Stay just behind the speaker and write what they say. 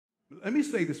Let me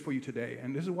say this for you today,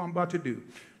 and this is what I'm about to do.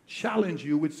 Challenge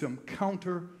you with some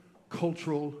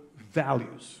counter-cultural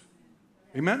values.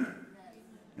 Amen?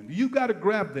 And you got to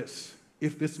grab this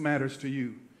if this matters to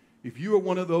you. If you are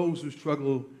one of those who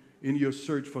struggle in your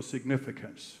search for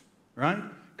significance, right?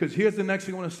 Because here's the next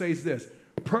thing I want to say is this.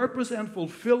 Purpose and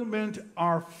fulfillment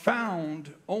are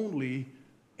found only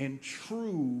in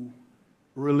true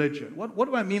religion. What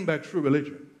do I mean by true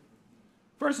religion?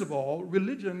 First of all,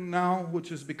 religion now, which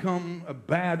has become a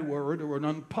bad word or an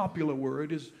unpopular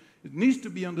word, it needs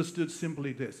to be understood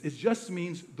simply this. It just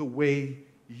means the way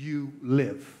you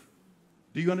live.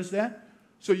 Do you understand?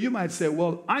 So you might say,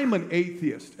 well, I'm an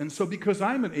atheist. And so because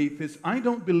I'm an atheist, I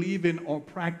don't believe in or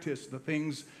practice the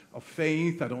things of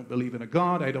faith. I don't believe in a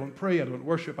God. I don't pray. I don't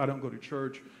worship. I don't go to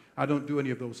church. I don't do any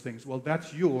of those things. Well,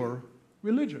 that's your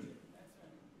religion.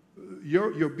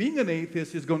 Your being an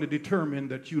atheist is going to determine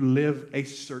that you live a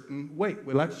certain way.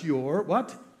 Well, that's your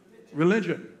what?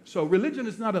 Religion. So religion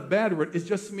is not a bad word. It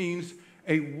just means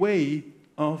a way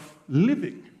of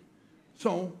living.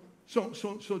 So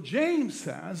James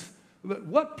says that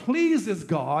what pleases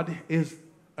God is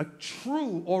a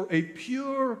true or a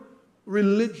pure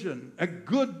religion, a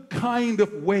good kind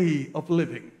of way of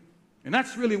living. And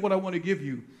that's really what I want to give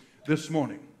you this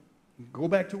morning. Go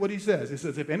back to what he says. He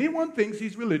says, if anyone thinks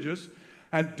he's religious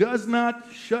and does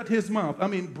not shut his mouth,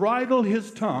 bridle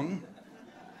his tongue,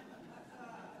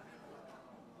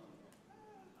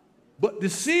 but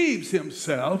deceives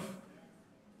himself.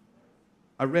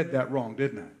 I read that wrong,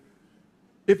 didn't I?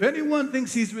 If anyone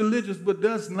thinks he's religious but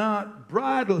does not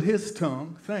bridle his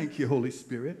tongue, thank you, Holy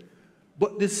Spirit,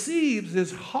 but deceives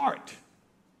his heart,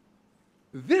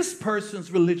 this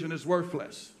person's religion is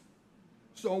worthless.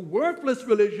 So worthless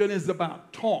religion is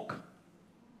about talk.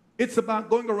 It's about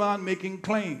going around making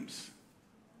claims.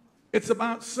 It's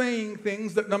about saying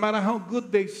things that no matter how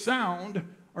good they sound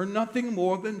are nothing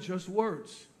more than just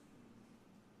words.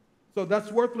 So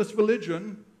that's worthless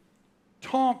religion.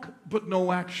 Talk but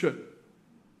no action.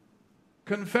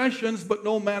 Confessions but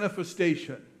no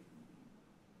manifestation.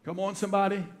 Come on,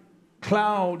 somebody.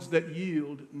 Clouds that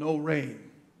yield no rain.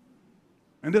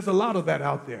 And there's a lot of that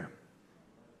out there.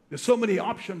 There's so many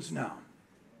options now.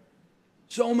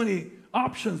 So many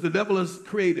options the devil has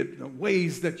created,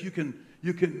 ways that you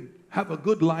can have a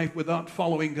good life without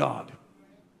following God.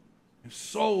 There's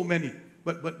so many.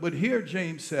 But here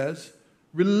James says,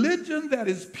 religion that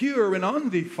is pure and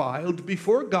undefiled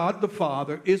before God the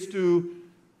Father is to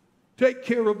take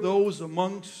care of those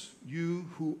amongst you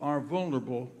who are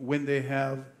vulnerable when they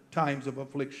have times of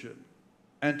affliction,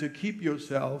 and to keep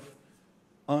yourself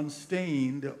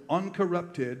unstained,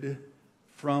 uncorrupted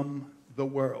from the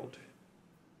world.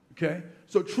 Okay?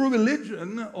 So true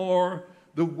religion, or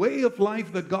the way of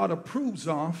life that God approves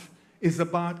of, is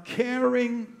about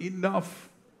caring enough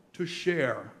to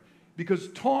share. Because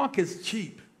talk is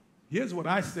cheap. Here's what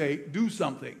I say, do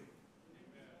something.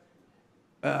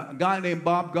 A guy named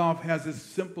Bob Goff has this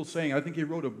simple saying. I think he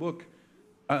wrote a book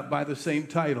by the same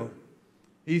title.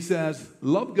 He says,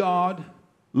 love God,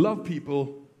 love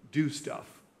people, do stuff.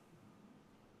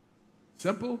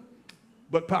 Simple,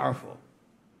 but powerful.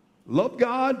 Love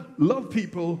God, love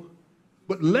people,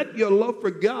 but let your love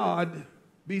for God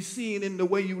be seen in the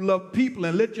way you love people,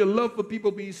 and let your love for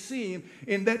people be seen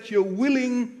in that you're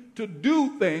willing to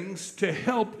do things to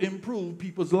help improve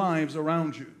people's lives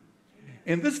around you.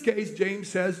 In this case, James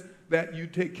says that you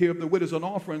take care of the widows and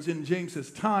orphans. In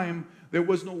James's time, there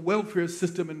was no welfare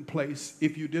system in place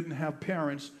if you didn't have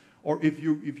parents, or if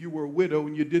you were a widow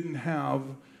and you didn't have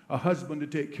a husband to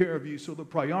take care of you. So the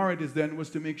priorities then was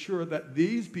to make sure that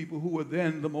these people who were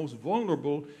then the most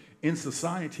vulnerable in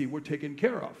society were taken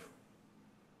care of.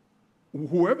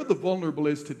 Whoever the vulnerable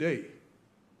is today,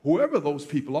 whoever those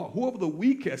people are, whoever the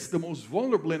weakest, the most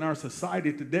vulnerable in our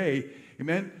society today,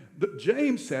 amen,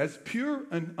 James says pure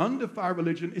and undefiled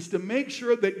religion is to make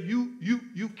sure that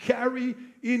you carry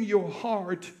in your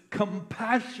heart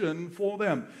compassion for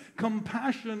them.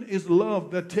 Compassion is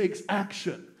love that takes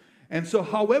action. And so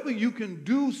however you can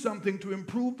do something to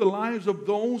improve the lives of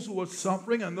those who are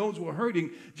suffering and those who are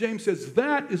hurting, James says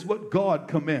that is what God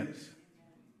commends.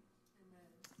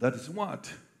 That is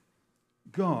what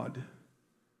God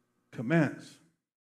commands.